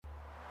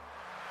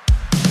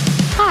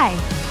Hi,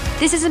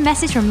 this is a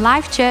message from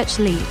Life Church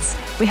Leeds.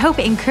 We hope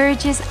it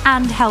encourages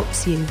and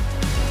helps you.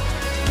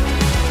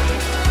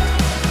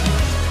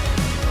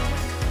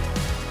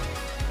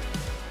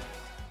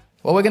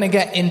 Well, we're going to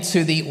get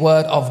into the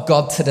Word of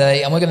God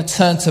today, and we're going to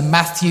turn to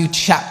Matthew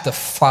chapter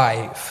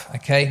 5,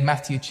 okay?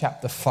 Matthew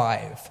chapter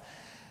 5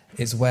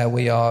 is where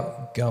we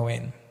are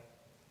going.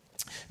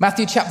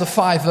 Matthew chapter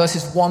 5,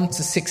 verses 1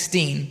 to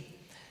 16.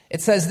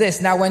 It says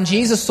this, "Now when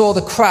Jesus saw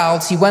the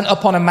crowds, he went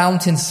up on a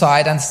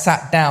mountainside and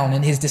sat down,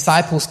 and his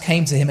disciples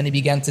came to him, and he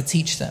began to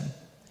teach them.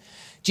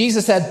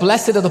 Jesus said,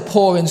 'Blessed are the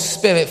poor in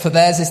spirit, for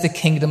theirs is the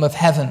kingdom of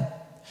heaven.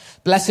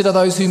 Blessed are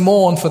those who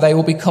mourn, for they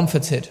will be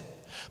comforted.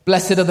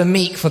 Blessed are the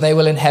meek, for they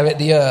will inherit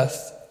the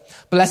earth.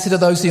 Blessed are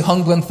those who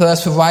hunger and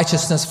thirst for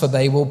righteousness, for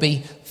they will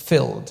be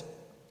filled.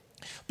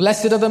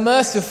 Blessed are the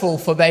merciful,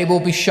 for they will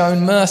be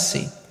shown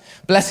mercy.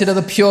 Blessed are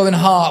the pure in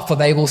heart, for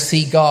they will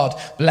see God.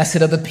 Blessed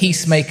are the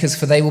peacemakers,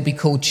 for they will be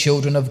called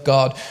children of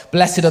God.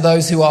 Blessed are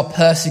those who are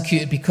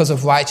persecuted because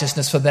of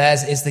righteousness, for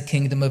theirs is the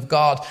kingdom of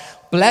God.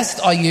 Blessed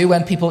are you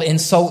when people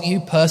insult you,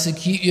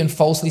 persecute you, and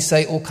falsely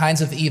say all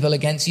kinds of evil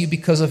against you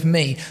because of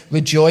me.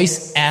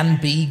 Rejoice and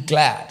be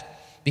glad,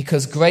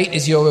 because great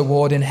is your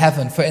reward in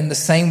heaven. For in the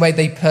same way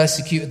they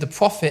persecuted the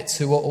prophets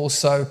who were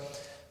also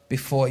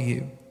before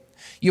you.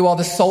 You are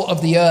the salt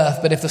of the earth,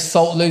 but if the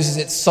salt loses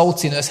its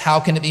saltiness, how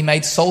can it be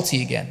made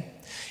salty again?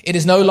 It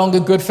is no longer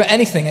good for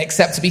anything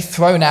except to be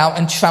thrown out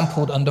and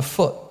trampled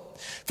underfoot.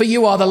 For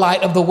you are the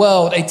light of the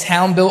world. A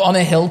town built on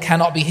a hill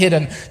cannot be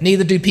hidden.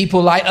 Neither do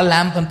people light a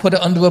lamp and put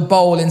it under a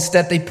bowl.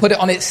 Instead, they put it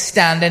on its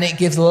stand, and it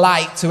gives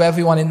light to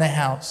everyone in the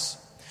house.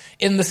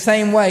 In the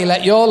same way,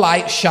 let your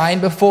light shine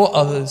before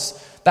others,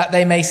 that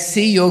they may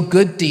see your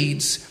good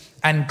deeds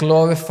and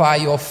glorify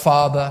your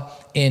Father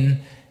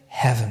in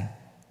heaven.'"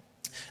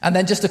 And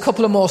then just a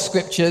couple of more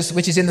scriptures,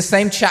 which is in the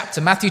same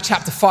chapter, Matthew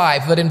chapter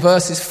 5, but in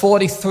verses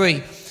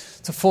 43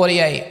 to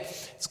 48.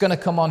 It's going to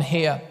come on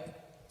here.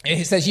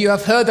 It says, "You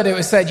have heard that it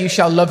was said, 'You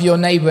shall love your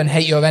neighbor and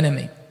hate your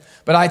enemy.'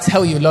 But I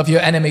tell you, love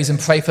your enemies and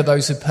pray for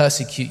those who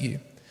persecute you,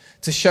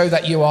 to show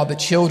that you are the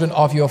children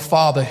of your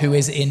Father who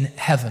is in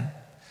heaven.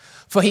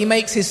 For he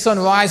makes his sun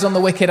rise on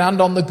the wicked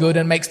and on the good,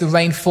 and makes the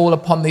rain fall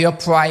upon the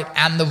upright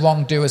and the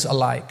wrongdoers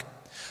alike.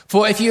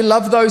 For if you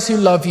love those who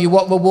love you,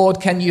 what reward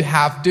can you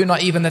have? Do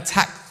not even the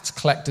tax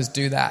collectors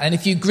do that? And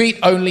if you greet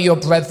only your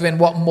brethren,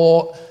 what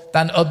more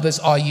than others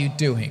are you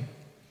doing?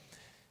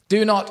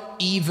 Do not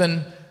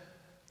even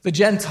the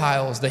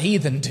Gentiles, the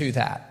heathen, do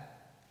that?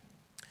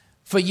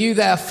 For you,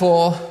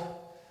 therefore,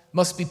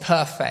 must be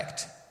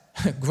perfect,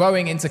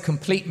 growing into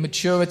complete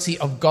maturity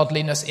of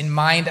godliness in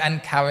mind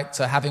and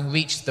character, having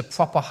reached the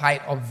proper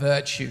height of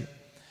virtue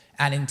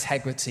and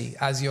integrity,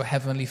 as your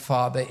heavenly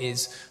Father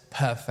is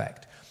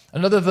perfect."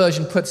 Another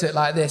version puts it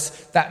like this,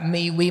 that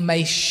we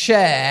may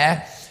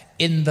share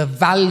in the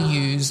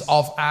values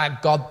of our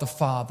God the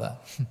Father,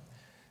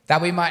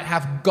 that we might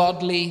have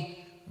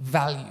godly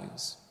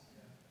values.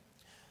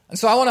 And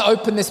so I want to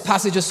open this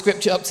passage of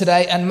scripture up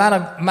today, and man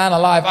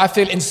alive, I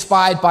feel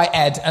inspired by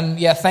Ed. And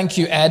yeah, thank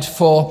you, Ed,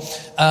 for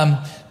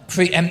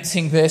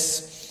preempting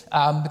this,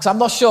 because I'm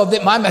not sure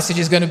that my message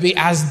is going to be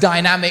as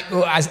dynamic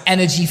or as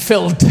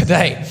energy-filled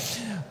today,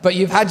 but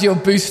you've had your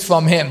boost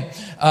from him.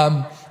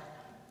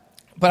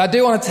 But I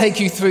do want to take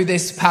you through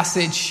this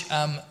passage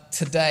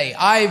today.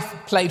 I've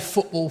played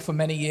football for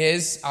many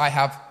years. I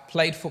have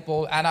played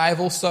football, and I have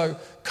also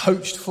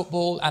coached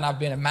football, and I've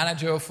been a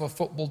manager for a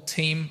football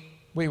team.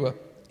 We were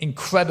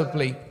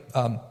incredibly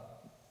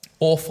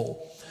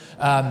awful.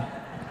 And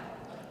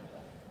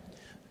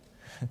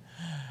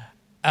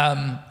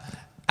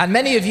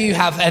many of you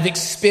have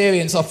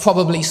experience of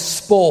probably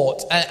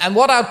sport. And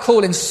what I'd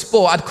call in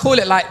sport, I'd call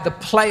it like the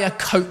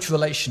player-coach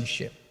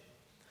relationship.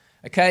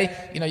 Okay?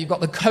 You know, you've got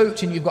the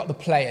coach and you've got the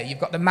player. You've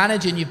got the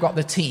manager and you've got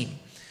the team.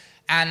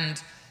 And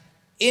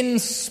in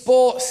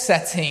sports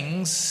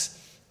settings,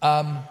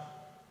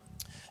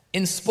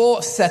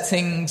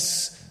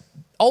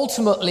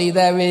 ultimately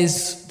there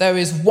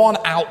is one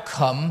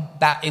outcome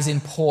that is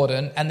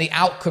important, and the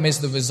outcome is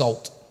the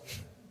result.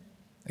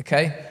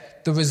 Okay?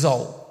 The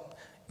result.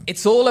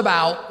 It's all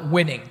about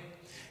winning.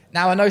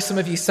 Now, I know some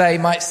of you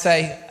might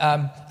say,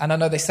 and I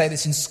know they say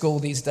this in school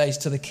these days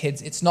to the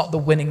kids, it's not the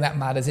winning that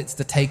matters, it's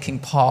the taking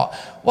part.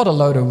 What a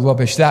load of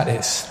rubbish that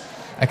is.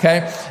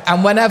 Okay?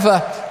 And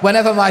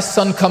whenever my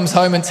son comes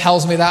home and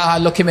tells me that, I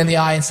look him in the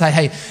eye and say,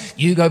 "Hey,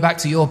 you go back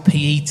to your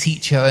PE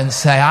teacher and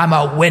say, 'I'm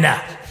a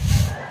winner.'"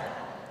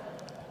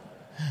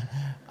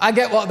 I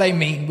get what they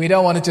mean. We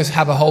don't want to just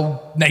have a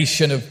whole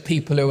nation of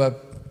people who are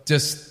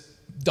just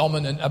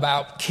dominant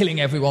about killing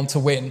everyone to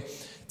win.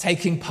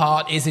 Taking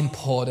part is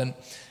important.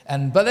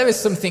 But there is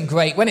something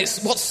great when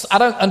I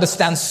don't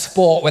understand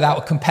sport without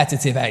a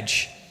competitive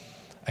edge.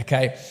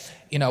 Okay?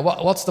 You know,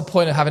 what's the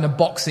point of having a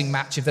boxing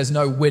match if there's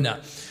no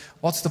winner?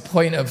 What's the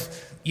point of,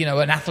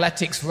 an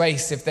athletics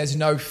race if there's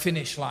no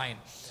finish line?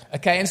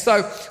 Okay? And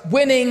so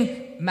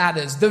winning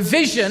matters. The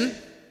vision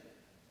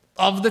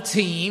of the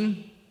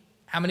team,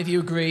 how many of you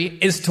agree,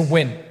 is to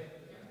win.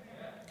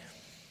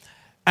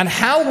 And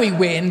how we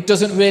win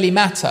doesn't really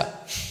matter.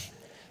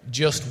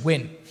 just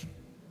win.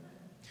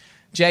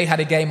 Jay had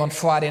a game on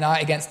Friday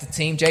night against a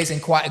team. Jay's in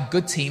quite a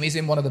good team. He's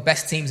in one of the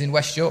best teams in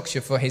West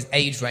Yorkshire for his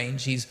age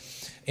range.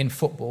 He's in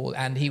football,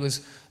 and he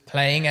was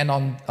playing, and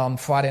on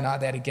Friday night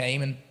they had a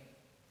game, and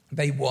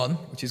they won,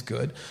 which is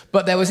good.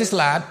 But there was this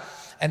lad,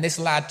 and this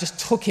lad just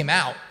took him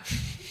out,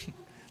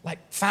 like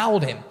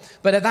fouled him.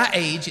 But at that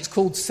age, it's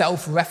called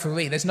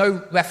self-referee. There's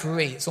no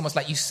referee. It's almost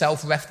like you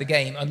self-ref the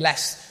game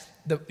unless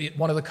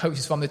one of the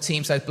coaches from the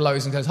team says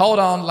blows and goes, hold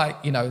on,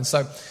 and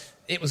so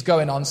it was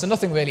going on. So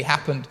nothing really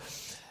happened.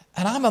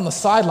 And I'm on the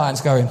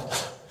sidelines going,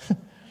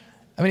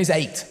 he's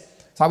 8.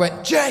 So I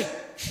went, Jay!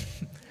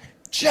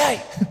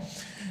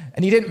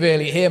 And he didn't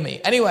really hear me.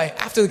 Anyway,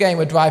 after the game,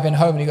 we're driving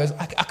home, and he goes,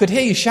 I could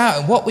hear you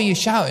shouting. What were you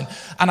shouting?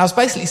 And I was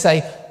basically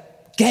saying,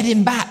 get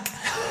him back.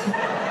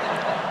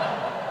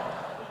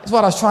 That's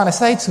what I was trying to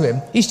say to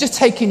him. He's just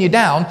taking you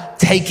down.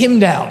 Take him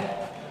down.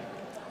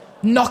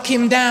 Knock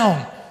him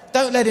down.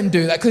 Don't let him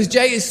do that, because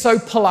Jay is so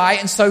polite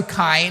and so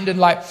kind, and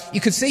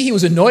you could see he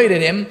was annoyed at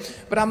him.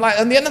 But I'm like,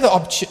 on the end of the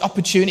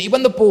opportunity,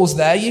 when the ball's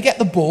there, you get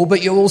the ball,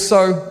 but you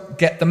also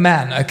get the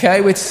man,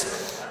 okay?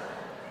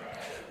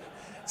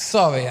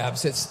 Sorry,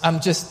 Abs. It's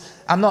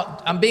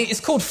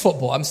called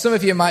football. Some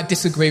of you might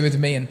disagree with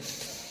me, and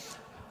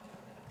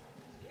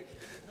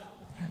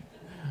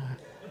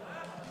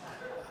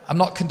I'm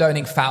not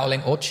condoning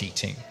fouling or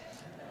cheating.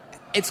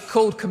 It's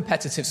called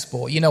competitive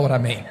sport. You know what I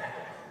mean.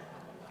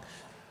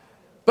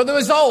 But the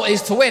result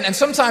is to win. And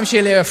sometimes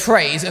you'll hear a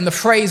phrase, and the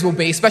phrase will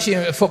be, especially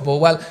in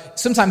football, well,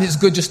 sometimes it's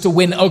good just to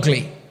win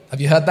ugly.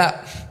 Have you heard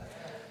that?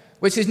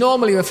 Which is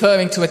normally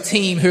referring to a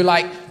team who,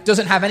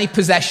 doesn't have any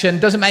possession,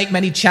 doesn't make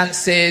many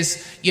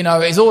chances,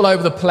 is all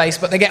over the place,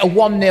 but they get a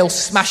 1-0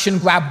 smash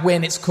and grab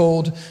win, it's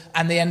called,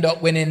 and they end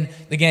up winning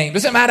the game.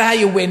 Doesn't matter how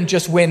you win,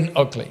 just win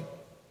ugly.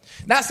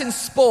 That's in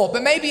sport,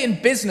 but maybe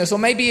in business or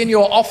maybe in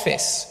your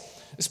office,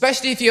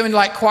 especially if you're in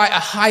quite a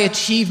high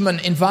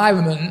achievement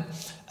environment,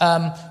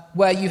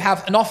 where you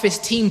have an office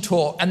team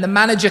talk and the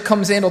manager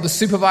comes in or the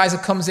supervisor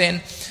comes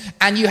in,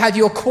 and you have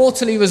your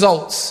quarterly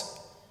results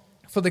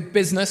for the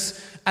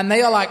business, and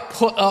they are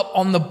put up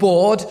on the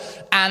board,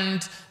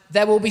 and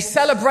there will be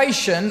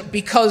celebration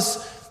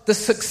because the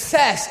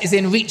success is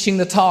in reaching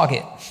the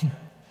target.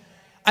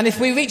 And if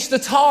we reach the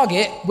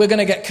target, we're going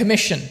to get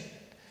commission,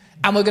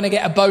 and we're going to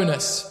get a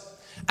bonus.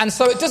 And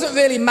so it doesn't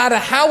really matter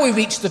how we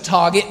reach the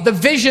target. The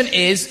vision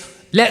is,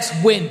 let's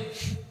win.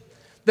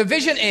 The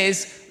vision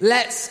is,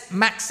 let's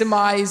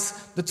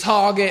maximize the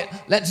target.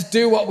 Let's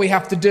do what we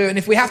have to do. And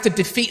if we have to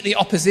defeat the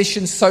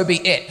opposition, so be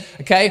it.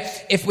 Okay?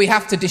 If we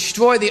have to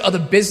destroy the other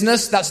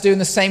business that's doing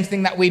the same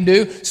thing that we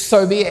do,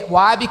 so be it.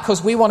 Why?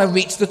 Because we want to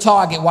reach the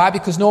target. Why?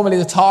 Because normally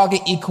the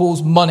target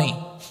equals money,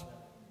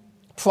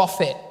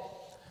 profit,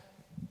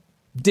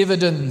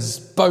 dividends,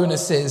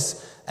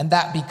 bonuses, and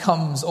that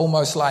becomes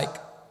almost like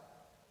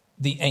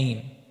the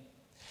aim.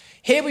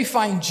 Here we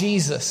find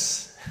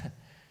Jesus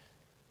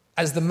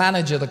as the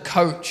manager, the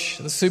coach,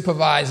 the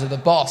supervisor, the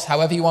boss,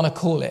 however you want to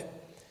call it,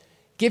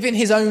 giving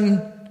his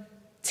own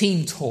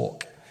team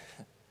talk.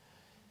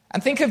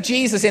 And think of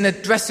Jesus in a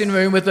dressing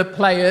room with the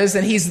players,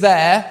 and he's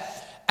there,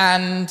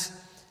 and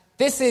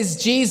this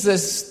is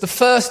Jesus, the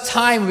first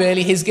time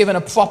really he's given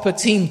a proper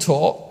team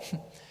talk,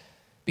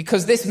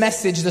 because this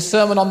message, the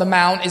Sermon on the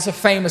Mount, is a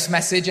famous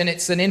message, and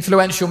it's an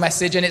influential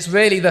message, and it's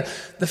really the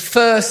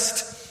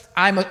first,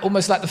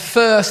 almost like the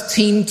first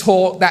team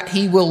talk that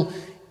he will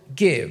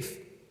give.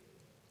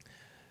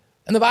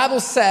 And the Bible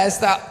says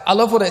that, I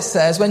love what it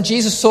says, when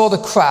Jesus saw the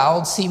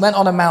crowds, he went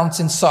on a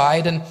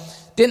mountainside and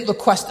didn't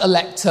request a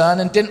lectern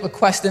and didn't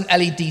request an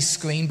LED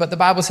screen, but the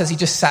Bible says he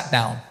just sat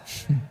down.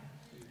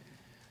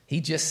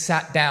 He just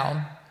sat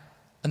down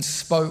and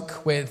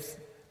spoke with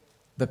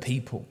the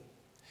people.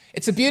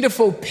 It's a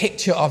beautiful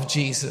picture of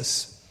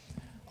Jesus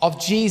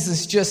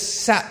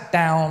just sat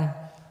down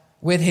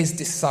with his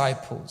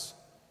disciples.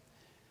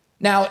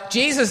 Now,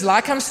 Jesus,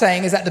 like I'm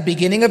saying, is at the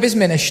beginning of his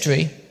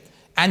ministry.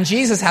 And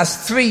Jesus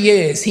has 3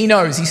 years. He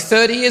knows he's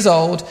 30 years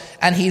old,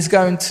 and he's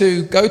going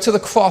to go to the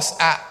cross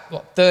at,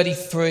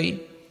 33?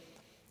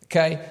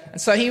 Okay?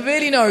 And so he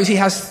really knows he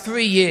has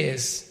 3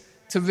 years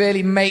to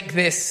really make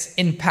this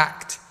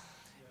impact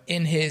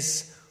in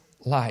his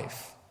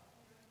life.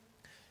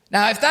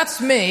 Now, if that's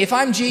me, if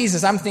I'm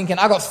Jesus, I'm thinking,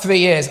 I got 3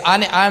 years.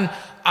 I'm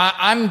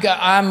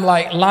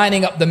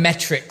lining up the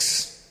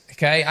metrics.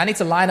 Okay? I need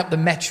to line up the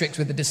metrics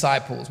with the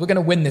disciples. We're going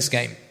to win this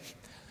game.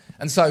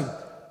 And so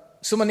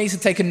someone needs to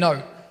take a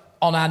note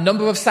on our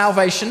number of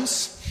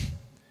salvations.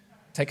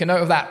 Take a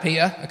note of that,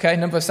 Peter. Okay,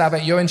 number of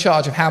salvations. You're in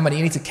charge of how many.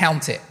 You need to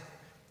count it.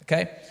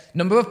 Okay,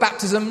 number of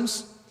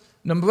baptisms,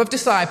 number of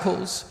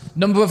disciples,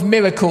 number of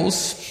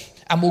miracles,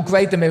 and we'll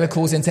grade the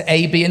miracles into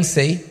A, B, and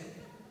C.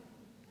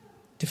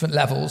 Different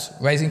levels.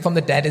 Raising from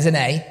the dead is an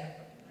A.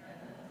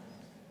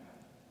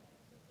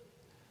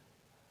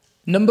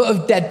 Number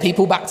of dead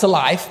people back to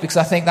life, because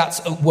I think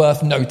that's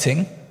worth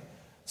noting.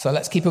 So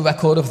let's keep a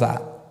record of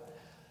that.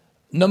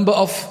 Number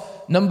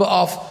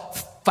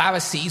of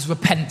Pharisees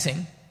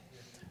repenting.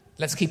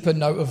 Let's keep a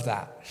note of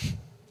that.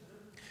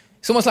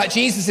 It's almost like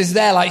Jesus is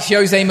there like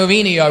Jose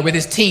Mourinho with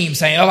his team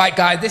saying, all right,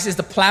 guys, this is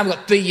the plan. We've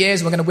got 3 years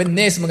and we're going to win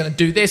this and we're going to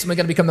do this and we're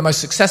going to become the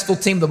most successful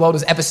team the world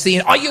has ever seen.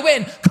 Are you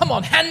in? Come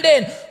on, hand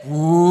in.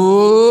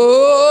 Whoa!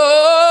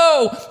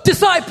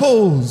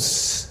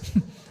 Disciples.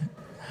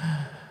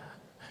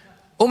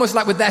 Almost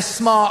like with their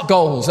SMART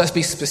goals. Let's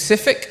be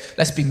specific.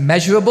 Let's be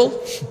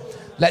measurable.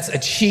 Let's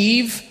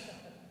achieve.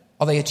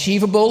 Are they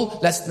achievable?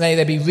 May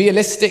they be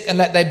realistic and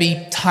let they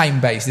be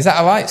time-based. Is that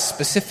all right?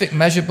 Specific,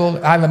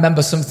 measurable. I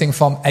remember something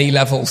from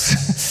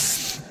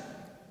A-levels.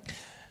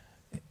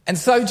 And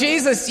so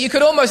Jesus, you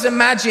could almost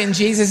imagine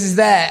Jesus is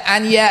there,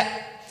 and yet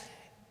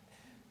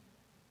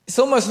it's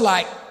almost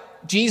like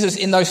Jesus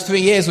in those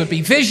 3 years would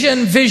be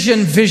vision,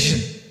 vision,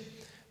 vision.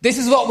 This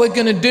is what we're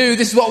going to do,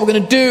 this is what we're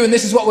going to do, and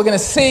this is what we're going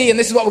to see, and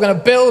this is what we're going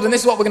to build, and this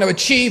is what we're going to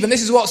achieve, and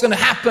this is what's going to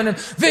happen, and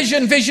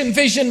vision, vision,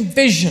 vision,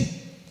 vision.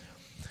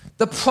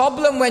 The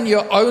problem when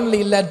you're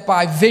only led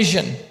by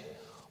vision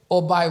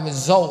or by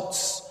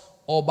results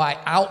or by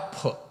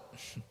output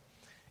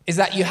is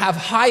that you have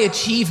high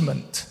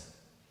achievement,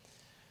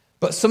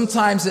 but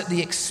sometimes at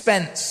the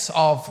expense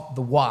of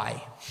the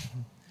why.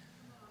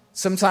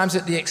 Sometimes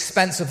at the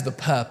expense of the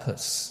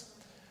purpose.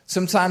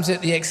 Sometimes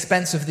at the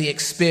expense of the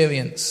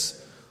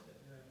experience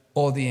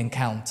or the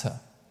encounter.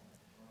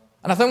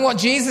 And I think what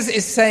Jesus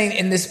is saying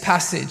in this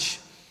passage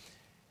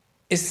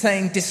is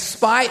saying,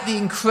 despite the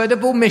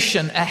incredible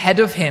mission ahead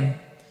of him,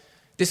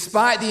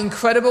 despite the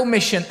incredible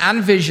mission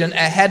and vision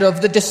ahead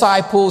of the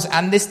disciples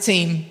and this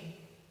team,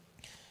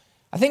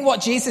 I think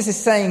what Jesus is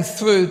saying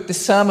through the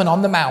Sermon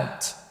on the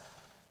Mount,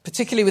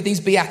 particularly with these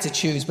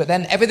Beatitudes, but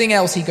then everything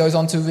else he goes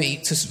on to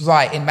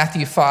write in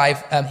Matthew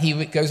 5,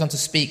 he goes on to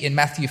speak in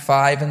Matthew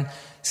 5 and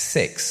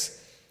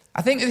 6.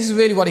 I think this is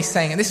really what he's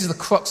saying, and this is the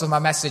crux of my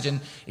message, and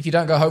if you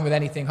don't go home with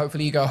anything,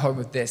 hopefully you go home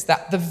with this,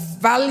 that the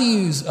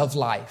values of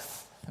life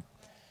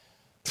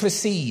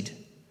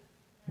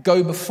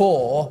go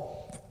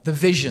before the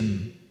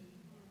vision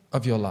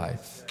of your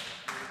life.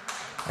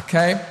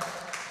 Okay?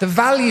 The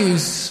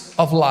values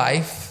of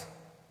life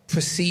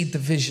precede the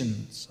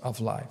visions of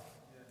life.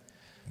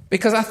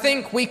 Because I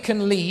think we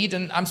can lead,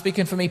 and I'm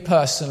speaking for me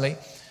personally,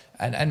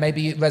 and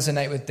maybe you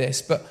resonate with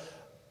this, but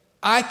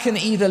I can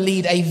either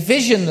lead a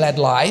vision-led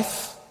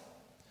life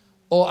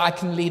or I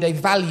can lead a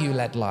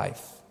value-led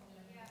life.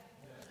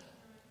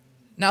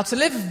 Now, to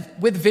live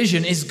with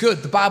vision is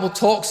good. The Bible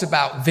talks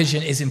about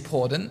vision is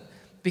important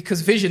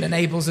because vision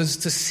enables us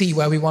to see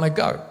where we want to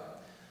go.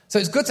 So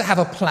it's good to have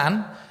a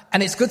plan,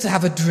 and it's good to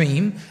have a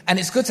dream, and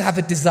it's good to have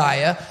a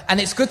desire,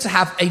 and it's good to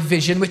have a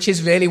vision, which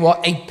is really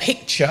what? A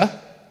picture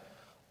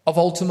of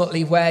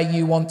ultimately where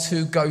you want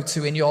to go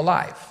to in your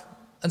life.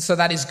 And so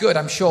that is good.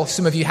 I'm sure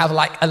some of you have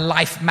like a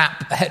life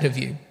map ahead of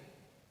you.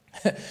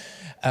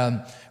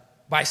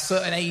 By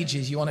certain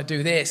ages, you want to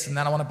do this, and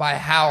then I want to buy a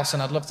house,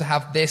 and I'd love to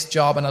have this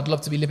job, and I'd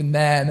love to be living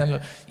there, and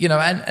then,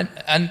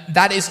 and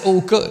that is all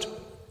good.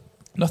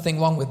 Nothing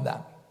wrong with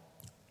that.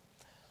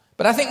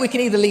 But I think we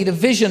can either lead a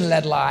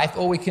vision-led life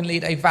or we can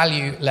lead a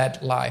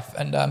value-led life.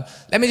 And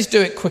let me just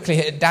do it quickly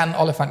here. Dan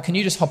Oliphant, can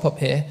you just hop up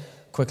here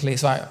quickly?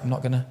 Sorry, I'm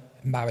not going to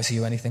embarrass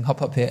you or anything.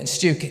 Hop up here. And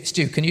Stu,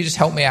 can you just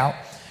help me out?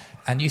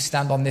 And you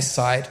stand on this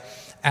side.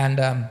 And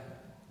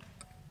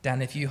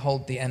Dan, if you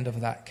hold the end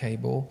of that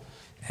cable,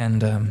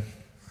 and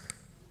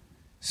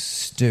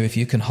Stu, if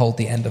you can hold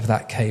the end of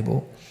that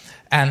cable.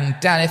 And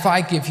Dan, if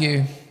I give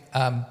you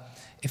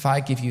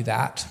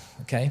that,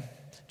 okay,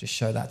 just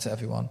show that to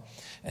everyone.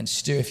 And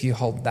Stu, if you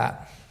hold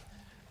that,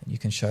 you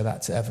can show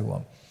that to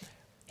everyone.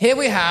 Here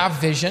we have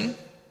vision,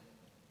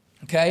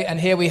 okay, and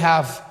here we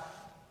have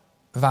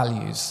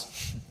values.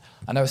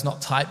 I know it's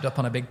not typed up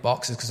on a big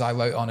box because I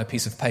wrote on a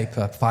piece of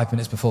paper 5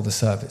 minutes before the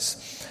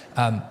service.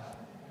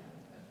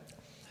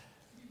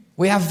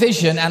 We have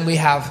vision and we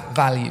have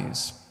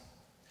values.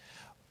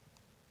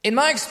 In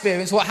my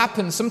experience, what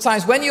happens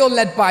sometimes when you're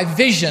led by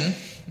vision,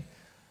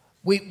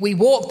 we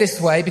walk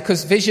this way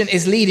because vision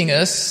is leading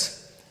us,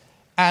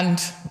 and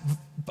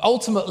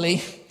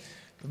ultimately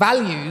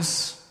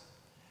values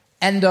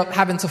end up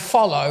having to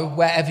follow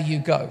wherever you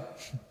go.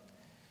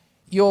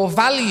 Your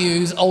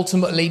values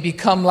ultimately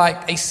become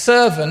like a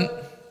servant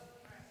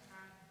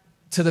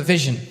to the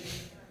vision.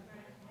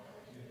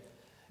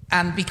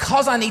 And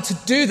because I need to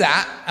do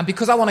that, and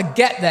because I want to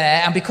get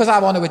there, and because I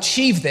want to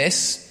achieve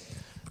this,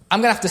 I'm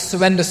going to have to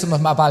surrender some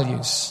of my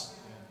values.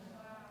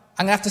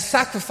 I'm going to have to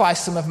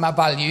sacrifice some of my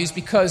values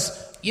because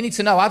you need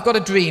to know I've got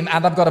a dream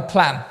and I've got a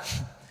plan,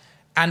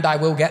 and I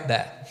will get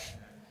there.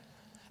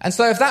 And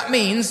so if that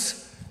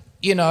means,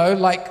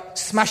 like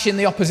smashing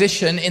the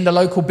opposition in the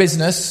local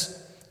business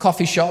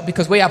coffee shop,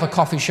 because we have a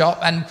coffee shop,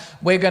 and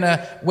we're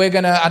gonna,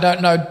 I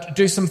don't know,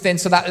 do something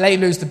so that they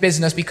lose the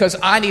business because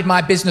I need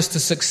my business to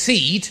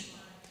succeed,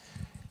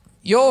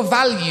 your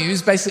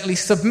values basically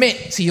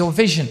submit to your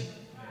vision.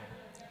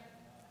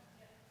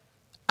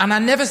 And I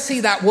never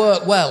see that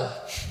work well.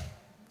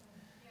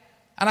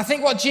 And I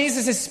think what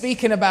Jesus is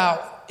speaking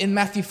about in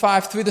Matthew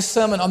 5 through the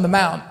Sermon on the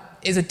Mount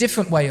is a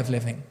different way of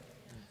living.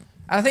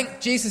 And I think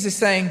Jesus is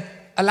saying,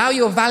 allow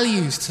your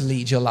values to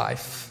lead your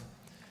life.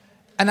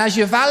 And as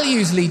your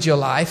values lead your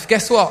life,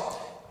 guess what?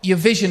 Your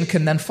vision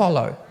can then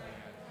follow.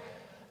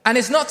 And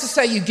it's not to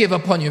say you give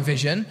up on your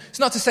vision. It's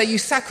not to say you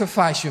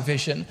sacrifice your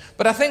vision.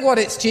 But I think what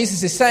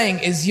Jesus is saying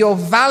is your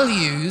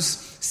values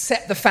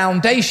set the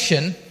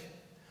foundation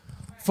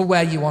for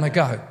where you want to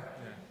go.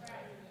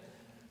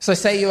 So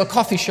say you're a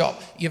coffee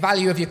shop. Your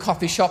value of your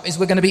coffee shop is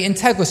we're going to be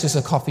integrous as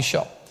a coffee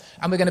shop.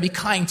 And we're going to be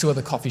kind to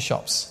other coffee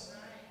shops.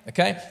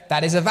 Okay?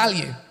 That is a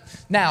value.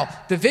 Now,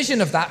 the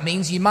vision of that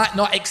means you might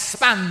not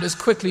expand as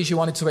quickly as you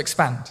wanted to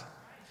expand.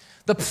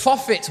 The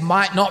profit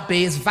might not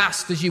be as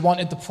vast as you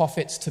wanted the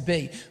profits to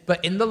be.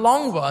 But in the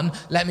long run,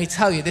 let me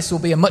tell you, this will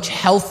be a much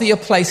healthier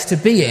place to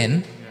be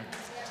in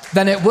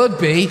than it would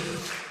be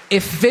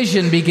if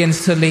vision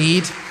begins to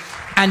lead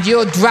and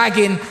you're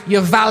dragging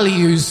your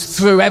values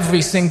through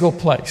every single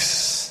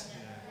place.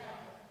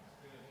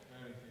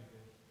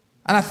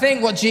 And I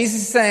think what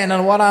Jesus is saying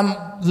and what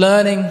I'm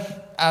learning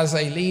as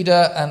a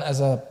leader and as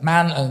a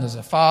man and as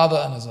a father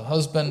and as a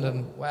husband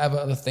and whatever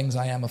other things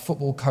I am, a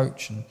football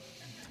coach and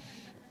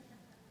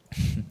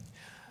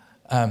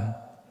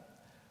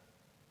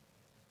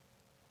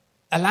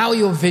allow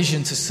your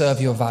vision to serve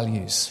your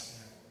values.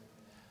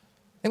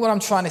 I think what I'm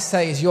trying to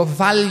say is your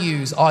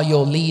values are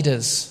your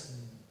leaders.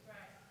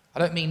 I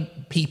don't mean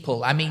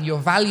people. I mean your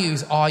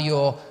values are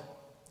your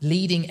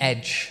leading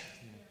edge.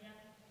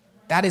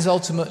 That is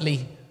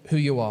ultimately who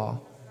you are.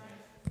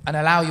 And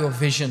allow your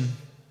vision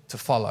to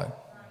follow.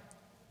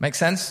 Make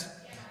sense?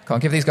 Come on,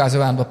 give these guys a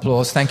round of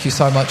applause. Thank you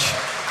so much.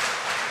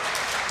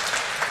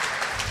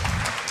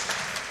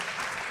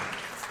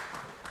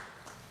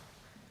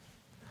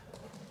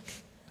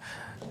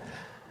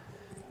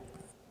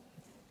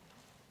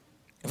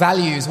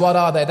 Values, what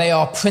are they? They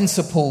are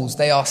principles,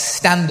 they are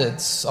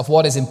standards of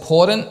what is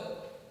important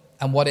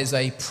and what is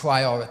a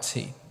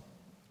priority.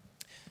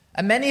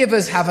 And many of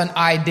us have an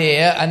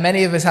idea and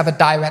many of us have a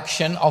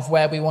direction of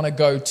where we want to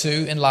go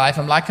to in life.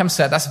 And like I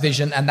said, that's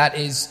vision and that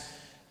is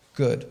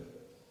good.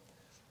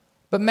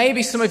 But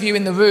maybe some of you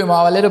in the room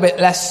are a little bit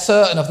less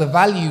certain of the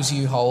values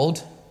you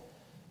hold,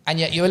 and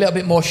yet you're a little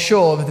bit more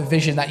sure of the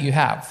vision that you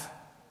have.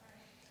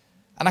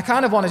 And I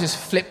kind of want to just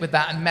flip with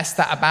that and mess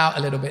that about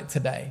a little bit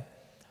today.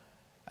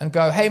 And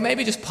go, hey,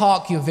 maybe just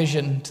park your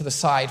vision to the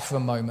side for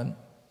a moment.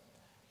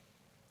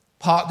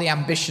 Park the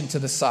ambition to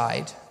the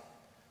side.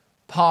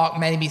 Park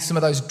maybe some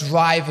of those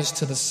drivers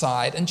to the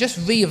side and just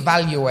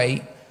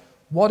reevaluate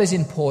what is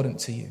important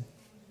to you.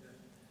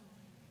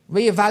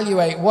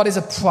 Reevaluate what is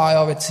a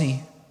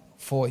priority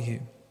for you.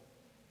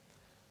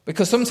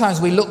 Because sometimes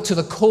we look to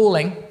the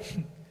calling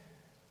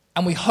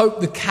and we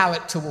hope the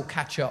character will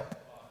catch up.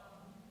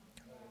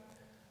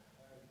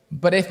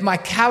 But if my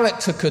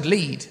character could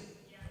lead,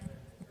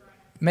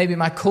 maybe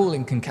my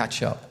calling can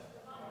catch up.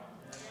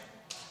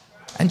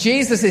 And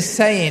Jesus is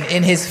saying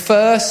in his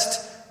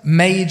first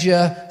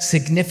major,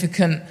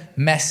 significant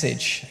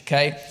message,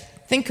 okay?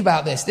 Think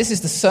about this. This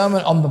is the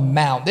Sermon on the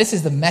Mount. This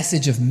is the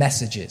message of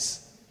messages,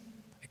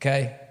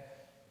 okay?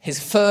 His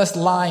first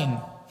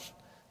line,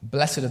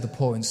 blessed are the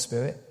poor in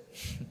spirit,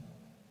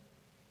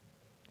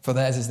 for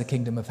theirs is the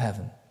kingdom of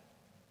heaven.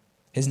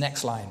 His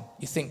next line,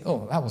 you think,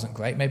 oh, that wasn't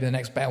great. Maybe the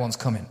next better one's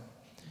coming.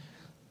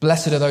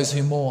 Blessed are those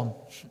who mourn,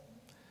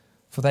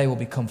 for they will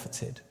be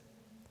comforted.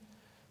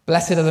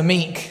 Blessed are the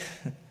meek,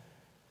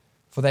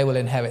 for they will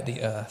inherit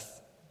the earth.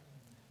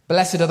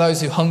 Blessed are those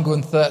who hunger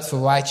and thirst for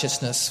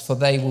righteousness, for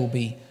they will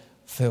be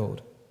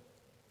filled.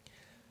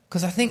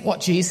 Because I think what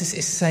Jesus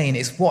is saying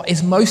is what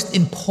is most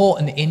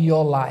important in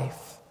your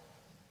life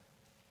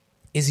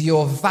is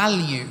your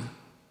value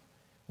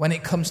when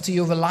it comes to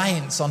your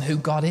reliance on who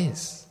God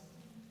is.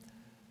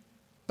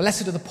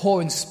 Blessed are the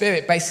poor in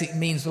spirit basically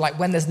means like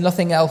when there's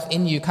nothing else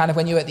in you, kind of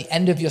when you're at the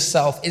end of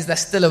yourself, is there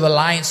still a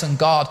reliance on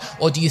God?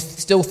 Or do you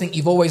still think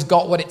you've always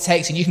got what it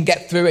takes and you can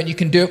get through it and you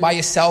can do it by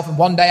yourself and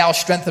one day I'll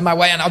strengthen my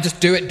way and I'll just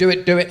do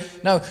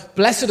it. No,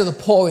 blessed are the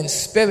poor in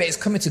spirit is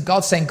coming to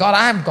God saying, God,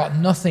 I haven't got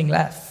nothing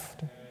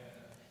left.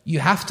 You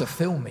have to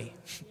fill me.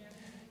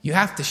 You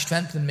have to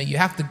strengthen me. You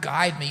have to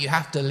guide me. You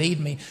have to lead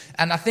me.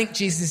 And I think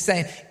Jesus is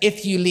saying,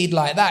 if you lead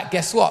like that,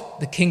 guess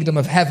what? The kingdom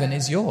of heaven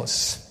is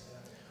yours.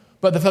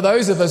 But for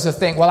those of us who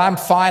think, well, I'm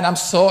fine, I'm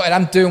sorted,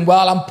 I'm doing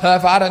well, I'm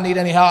perfect, I don't need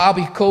any help, I'll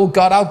be cool,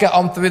 God, I'll get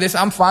on through this,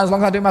 I'm fine, as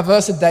long as I do my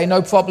verse a day,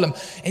 no problem.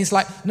 And it's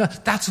like, no,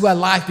 that's where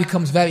life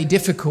becomes very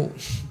difficult.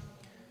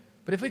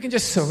 But if we can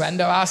just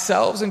surrender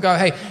ourselves and go,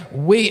 hey,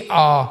 we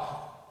are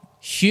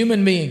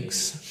human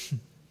beings,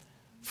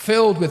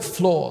 filled with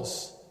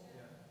flaws,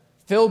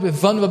 filled with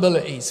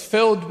vulnerabilities,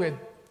 filled with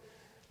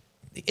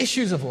the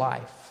issues of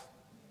life,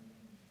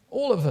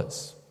 all of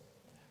us.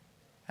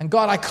 And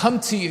God, I come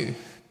to you,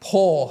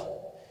 poor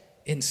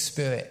in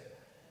spirit.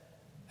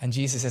 And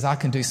Jesus says, I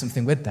can do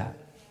something with that.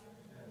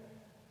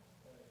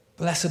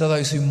 Blessed are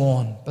those who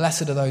mourn.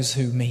 Blessed are those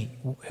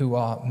who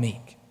are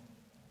meek.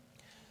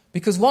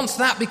 Because once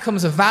that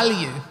becomes a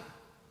value,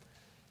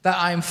 that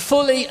I am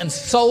fully and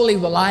solely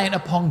reliant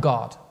upon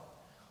God,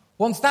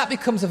 once that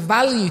becomes a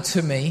value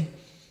to me,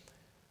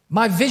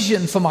 my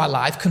vision for my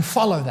life can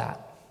follow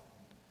that.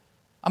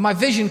 And my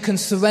vision can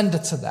surrender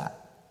to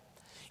that.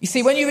 You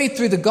see, when you read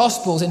through the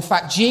Gospels, in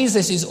fact,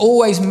 Jesus is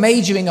always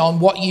majoring on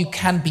what you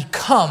can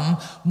become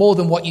more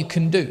than what you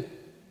can do.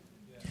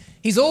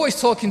 He's always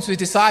talking to his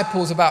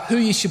disciples about who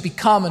you should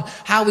become and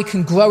how we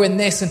can grow in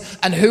this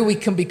and who we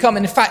can become.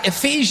 And in fact,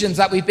 Ephesians,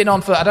 that we've been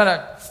on for,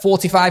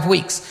 45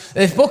 weeks,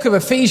 the book of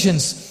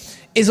Ephesians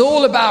is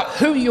all about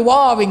who you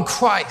are in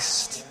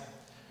Christ.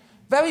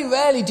 Very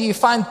rarely do you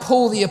find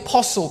Paul the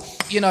apostle,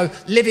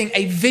 living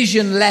a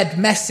vision-led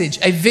message,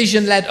 a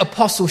vision-led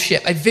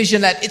apostleship,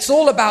 it's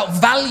all about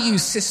value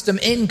system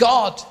in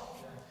God.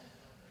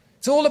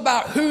 It's all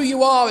about who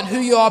you are and who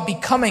you are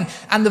becoming.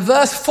 And the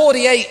verse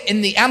 48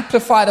 in the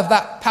Amplified of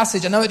that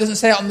passage, I know it doesn't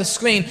say it on the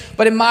screen,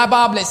 but in my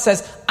Bible it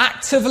says,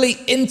 actively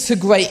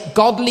integrate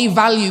godly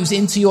values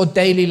into your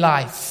daily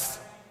life.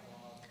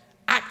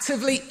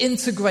 Actively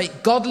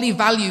integrate godly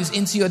values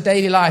into your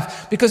daily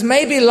life. Because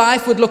maybe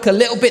life would look a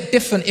little bit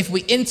different if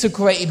we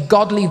integrated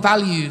godly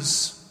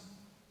values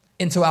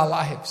into our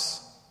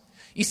lives.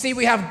 You see,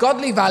 we have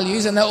godly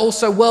values and they're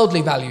also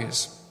worldly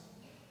values.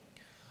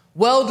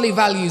 Worldly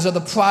values are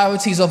the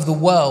priorities of the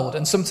world,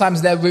 and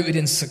sometimes they're rooted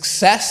in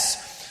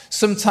success.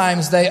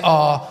 Sometimes they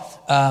are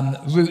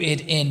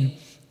rooted in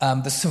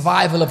the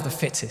survival of the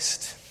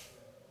fittest.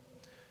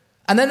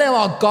 And then there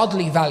are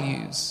godly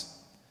values.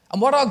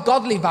 And what are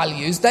godly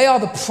values? They are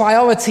the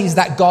priorities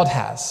that God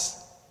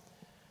has.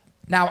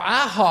 Now,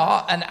 our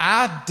heart and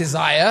our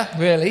desire,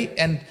 really,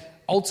 and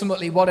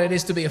ultimately what it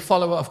is to be a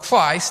follower of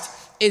Christ,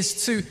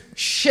 is to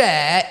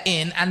share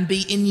in and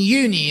be in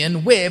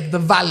union with the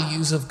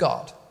values of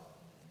God.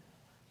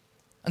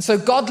 And so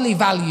godly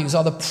values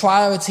are the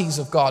priorities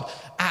of God.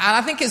 And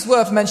I think it's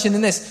worth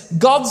mentioning this.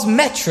 God's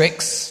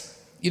metrics,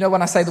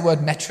 when I say the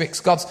word metrics,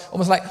 God's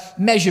almost like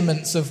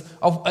measurements of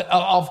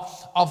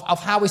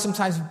how we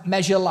sometimes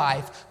measure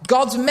life.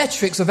 God's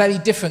metrics are very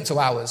different to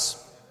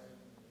ours.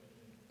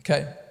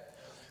 Okay?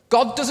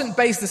 God doesn't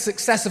base the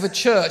success of a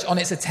church on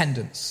its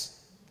attendance.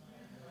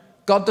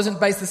 God doesn't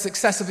base the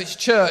success of its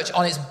church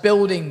on its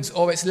buildings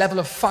or its level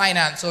of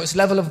finance or its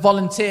level of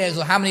volunteers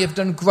or how many have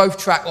done growth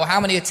track or how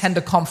many attend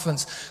a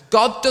conference.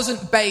 God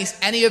doesn't base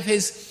any of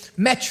his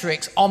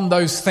metrics on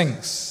those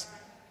things.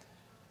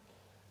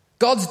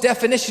 God's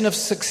definition of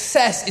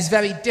success is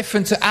very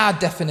different to our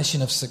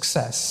definition of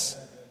success.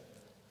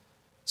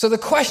 So the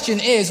question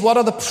is, what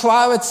are the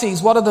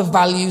priorities? What are the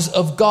values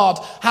of God?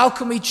 How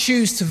can we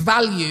choose to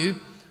value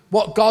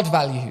what God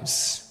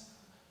values?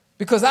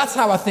 Because that's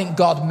how I think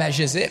God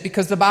measures it.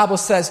 Because the Bible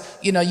says,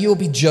 you'll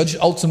be judged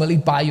ultimately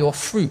by your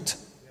fruit.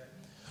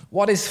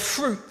 What is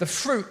fruit? The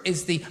fruit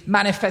is the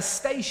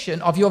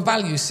manifestation of your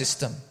value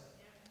system.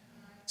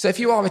 So if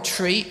you are a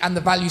tree and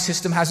the value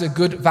system has a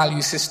good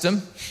value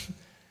system,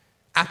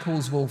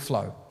 apples will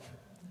flow.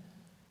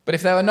 But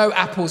if there are no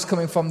apples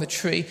coming from the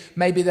tree,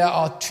 maybe there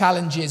are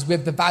challenges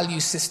with the value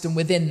system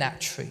within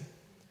that tree.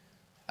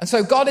 And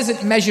so God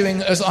isn't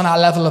measuring us on our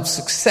level of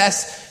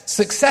success.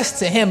 Success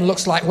to him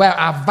looks like where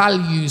our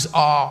values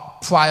are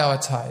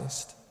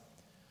prioritized.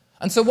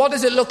 And so what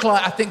does it look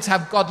like, I think, to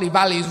have godly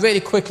values?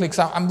 Really quickly, because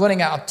I'm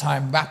running out of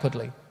time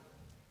rapidly.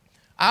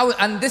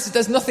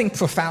 There's nothing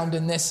profound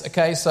in this,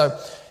 okay? So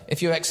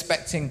if you're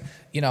expecting,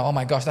 oh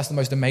my gosh, that's the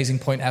most amazing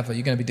point ever,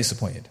 you're going to be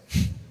disappointed.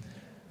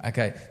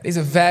 Okay? These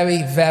are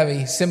very,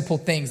 very simple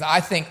things that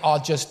I think are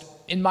just,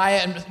 in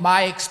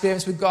my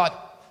experience with God,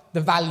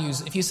 the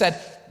values. If you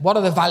said, what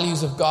are the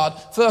values of God?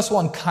 First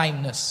one,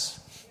 kindness.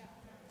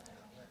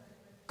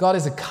 God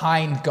is a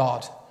kind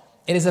God.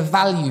 It is a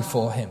value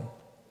for him.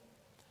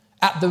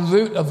 At the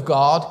root of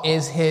God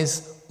is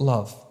his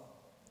love.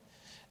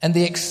 And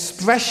the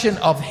expression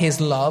of his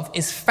love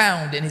is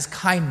found in his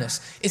kindness.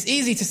 It's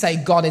easy to say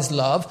God is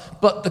love,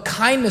 but the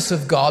kindness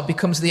of God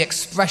becomes the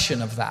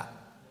expression of that.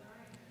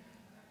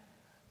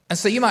 And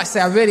so you might say,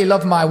 I really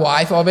love my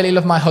wife, or I really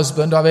love my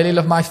husband, or I really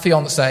love my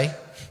fiance.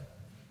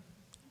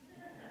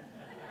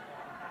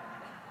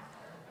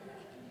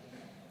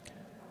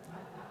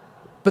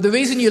 But the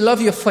reason you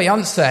love your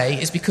fiancé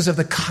is because of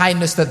the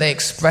kindness that they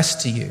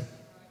express to you.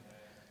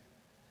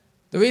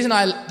 The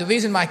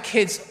reason my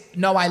kids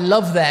know I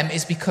love them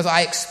is because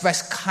I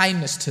express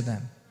kindness to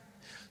them.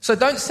 So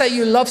don't say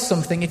you love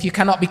something if you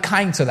cannot be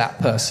kind to that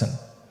person.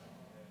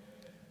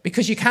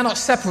 Because you cannot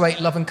separate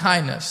love and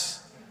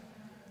kindness.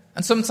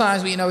 And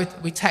sometimes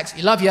we text,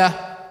 you love ya.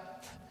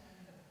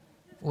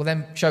 Well,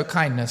 then show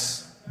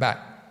kindness back.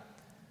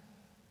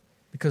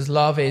 Because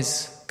love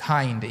is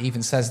kind. It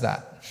even says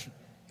that.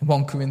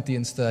 1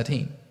 Corinthians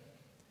 13.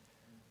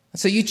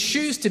 So you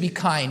choose to be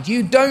kind.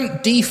 You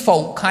don't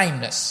default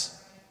kindness.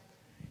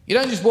 You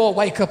don't just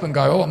wake up and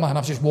go, oh man,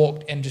 I've just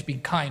walked and just been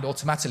kind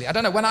automatically. I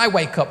don't know, when I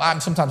wake up, I'm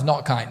sometimes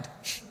not kind.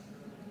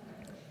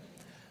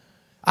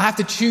 I have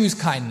to choose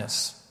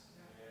kindness.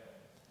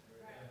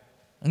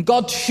 And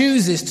God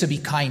chooses to be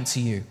kind to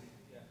you.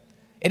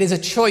 It is a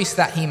choice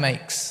that he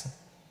makes.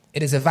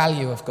 It is a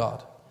value of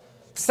God.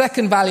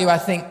 Second value, I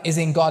think, is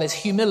in God is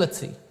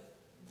humility.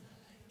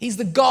 He's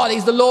the God,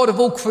 he's the Lord of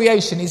all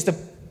creation. He's the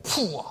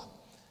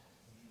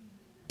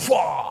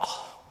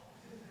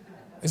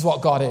is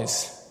what God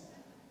is.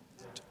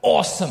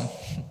 Awesome.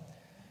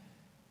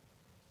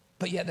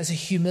 But yet there's a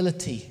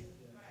humility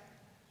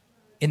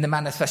in the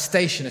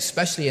manifestation,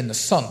 especially in the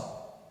Son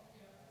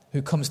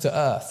who comes to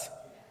earth,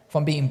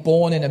 from being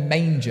born in a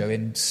manger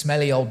in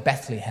smelly old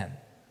Bethlehem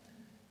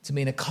to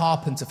being a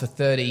carpenter for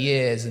 30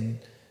 years and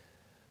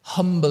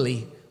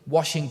humbly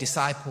washing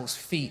disciples'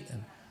 feet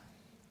and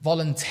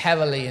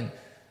voluntarily and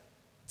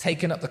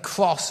taking up the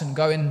cross and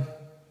going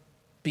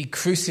be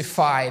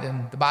crucified.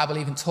 And the Bible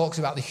even talks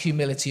about the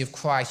humility of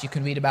Christ. You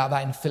can read about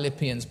that in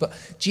Philippians. But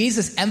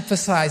Jesus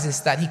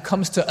emphasizes that he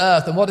comes to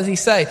earth. And what does he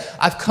say?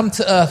 I've come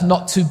to earth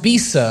not to be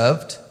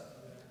served,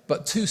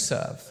 but to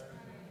serve.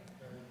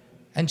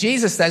 And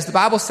Jesus says, the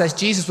Bible says,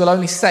 Jesus will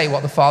only say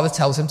what the Father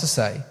tells him to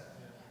say,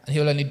 and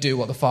he'll only do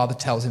what the Father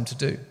tells him to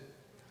do.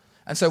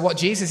 And so what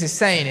Jesus is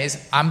saying is,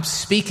 I'm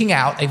speaking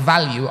out a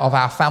value of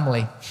our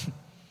family.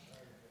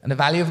 And the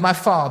value of my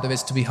Father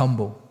is to be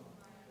humble.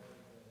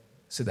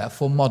 So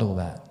therefore model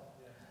that.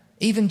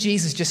 Even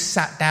Jesus just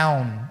sat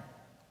down,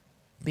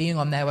 being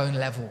on their own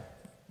level.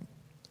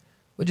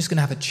 We're just going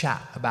to have a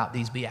chat about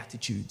these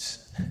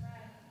Beatitudes.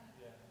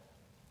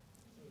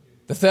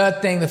 The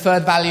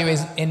third value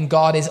is in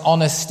God is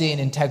honesty and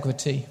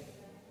integrity.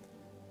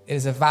 It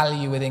is a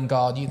value within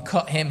God. You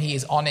cut him, he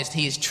is honest,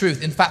 he is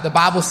truth. In fact, the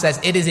Bible says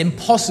it is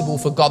impossible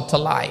for God to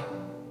lie.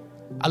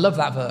 I love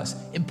that verse.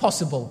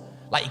 Impossible.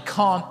 Like he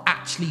can't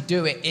actually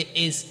do it. It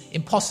is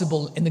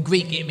impossible. In the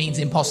Greek, it means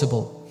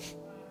impossible.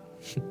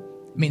 It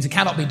means it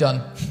cannot be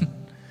done.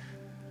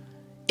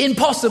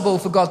 Impossible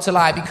for God to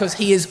lie because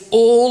he is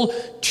all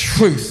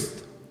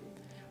truth.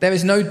 There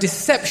is no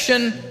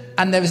deception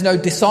and there is no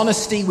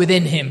dishonesty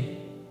within him.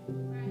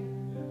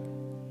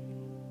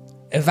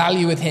 A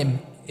value with him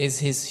is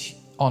his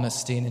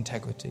honesty and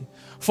integrity.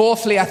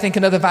 Fourthly, I think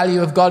another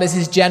value of God is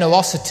his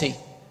generosity.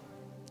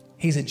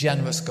 He's a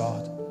generous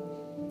God.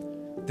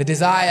 The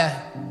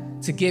desire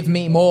to give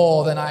me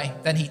more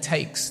than he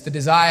takes. The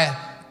desire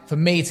for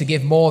me to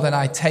give more than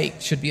I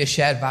take should be a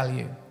shared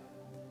value.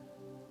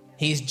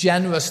 He's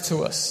generous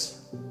to us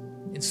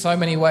in so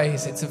many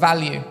ways. It's a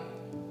value.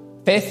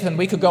 Fifth, and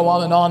we could go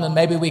on, and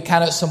maybe we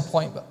can at some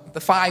point, but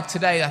the 5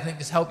 today, I think,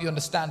 just help you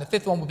understand. The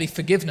fifth one would be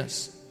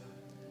forgiveness.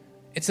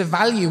 It's a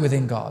value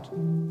within God.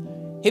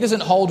 He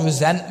doesn't hold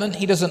resentment.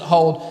 He doesn't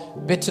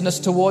hold bitterness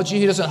towards you.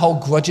 He doesn't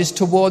hold grudges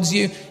towards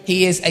you.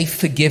 He is a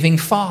forgiving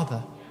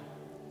Father.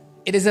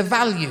 It is a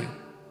value.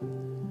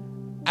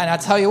 And I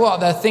tell you what,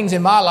 there are things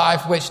in my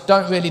life which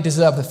don't really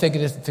deserve the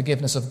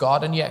forgiveness of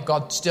God, and yet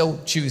God still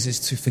chooses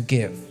to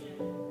forgive.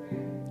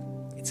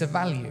 It's a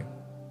value.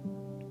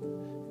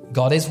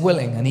 God is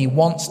willing and he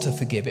wants to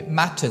forgive. It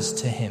matters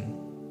to him.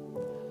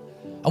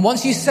 And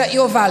once you set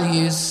your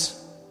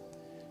values,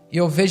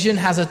 your vision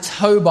has a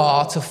tow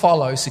bar to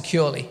follow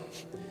securely.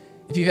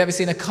 If you've ever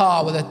seen a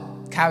car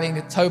carrying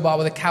a tow bar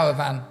with a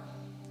caravan.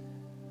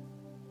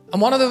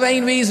 And one of the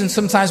main reasons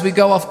sometimes we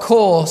go off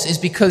course is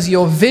because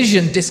your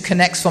vision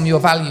disconnects from your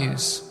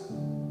values.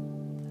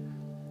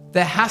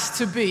 There has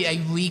to be a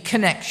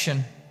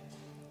reconnection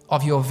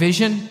of your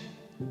vision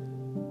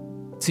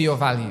to your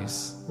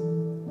values.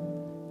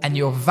 And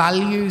your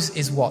values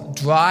is what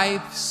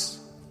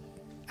drives,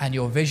 and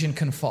your vision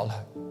can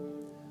follow.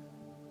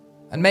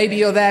 And maybe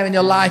you're there in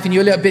your life and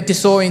you're a little bit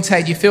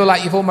disorientated. You feel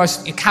like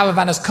your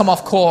caravan has come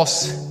off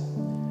course.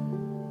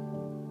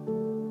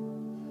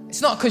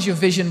 It's not because your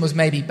vision was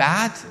maybe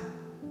bad.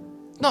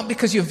 Not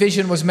because your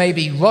vision was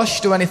maybe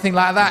rushed or anything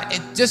like that.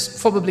 It just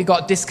probably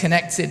got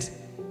disconnected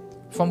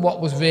from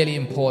what was really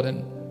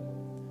important,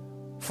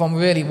 from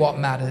really what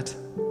mattered.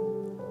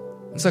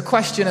 And so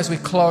question as we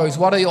close,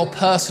 what are your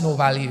personal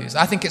values?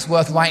 I think it's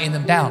worth writing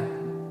them down.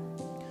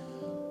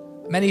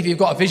 Many of you have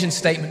got a vision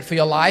statement for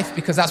your life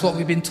because that's what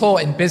we've been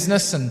taught in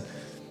business and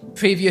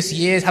previous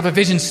years. Have a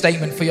vision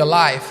statement for your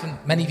life. And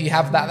many of you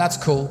have that. That's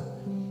cool.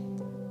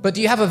 But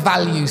do you have a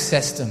value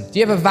system? Do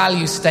you have a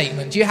value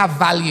statement? Do you have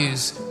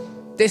values?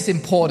 This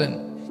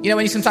important. You know,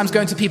 when you sometimes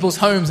go into people's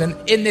homes and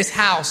in this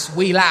house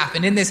we laugh,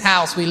 and in this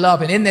house we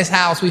love, and in this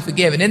house we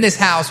forgive, and in this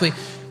house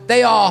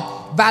they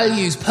are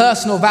values,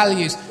 personal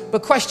values.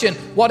 But question,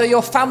 what are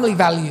your family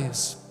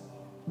values?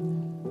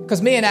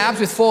 Because me and Abs,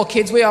 with 4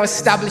 kids, we are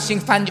establishing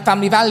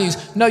family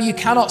values. No, you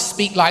cannot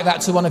speak like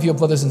that to one of your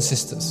brothers and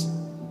sisters.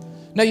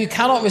 No, you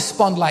cannot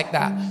respond like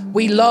that.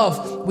 We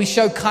love, we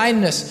show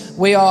kindness,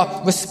 we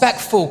are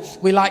respectful,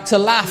 we like to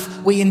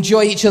laugh, we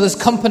enjoy each other's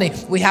company,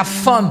 we have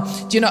fun.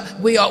 Do you know,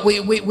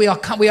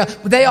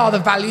 they are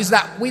the values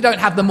that we don't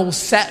have them all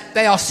set.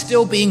 They are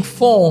still being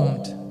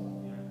formed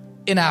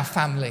in our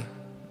family.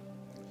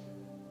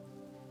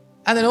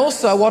 And then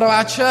also, what are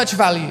our church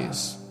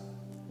values?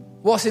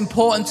 What's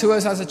important to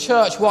us as a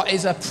church? What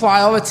is a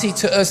priority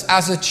to us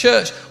as a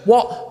church?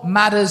 What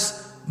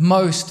matters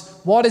most?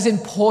 What is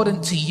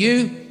important to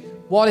you?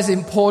 What is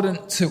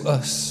important to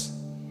us?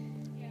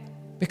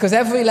 Because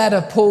every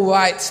letter Paul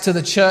writes to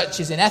the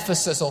churches in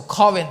Ephesus or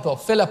Corinth or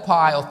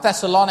Philippi or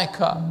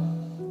Thessalonica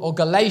or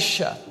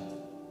Galatia,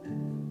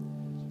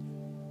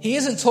 he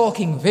isn't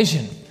talking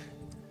vision.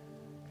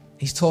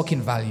 He's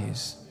talking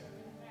values.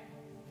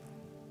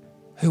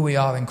 Who we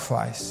are in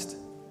Christ.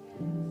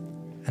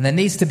 And there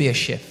needs to be a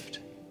shift.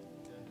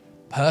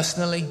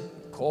 personally,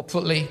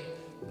 corporately,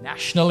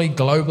 nationally,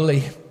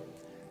 globally,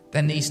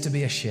 there needs to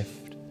be a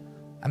shift.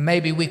 And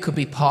maybe we could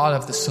be part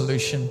of the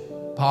solution,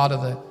 part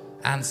of the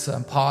answer,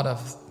 and part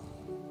of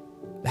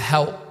the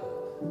help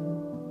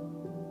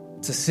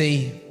to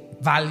see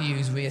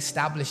values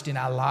reestablished in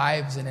our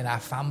lives and in our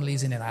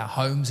families and in our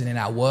homes and in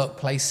our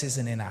workplaces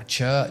and in our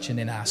church and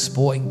in our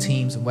sporting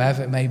teams and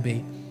wherever it may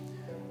be.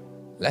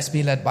 Let's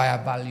be led by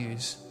our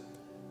values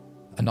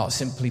and not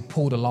simply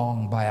pulled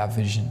along by our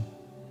vision.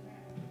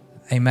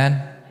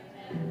 Amen.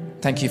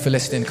 Thank you for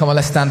listening. Come on,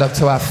 let's stand up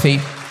to our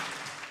feet.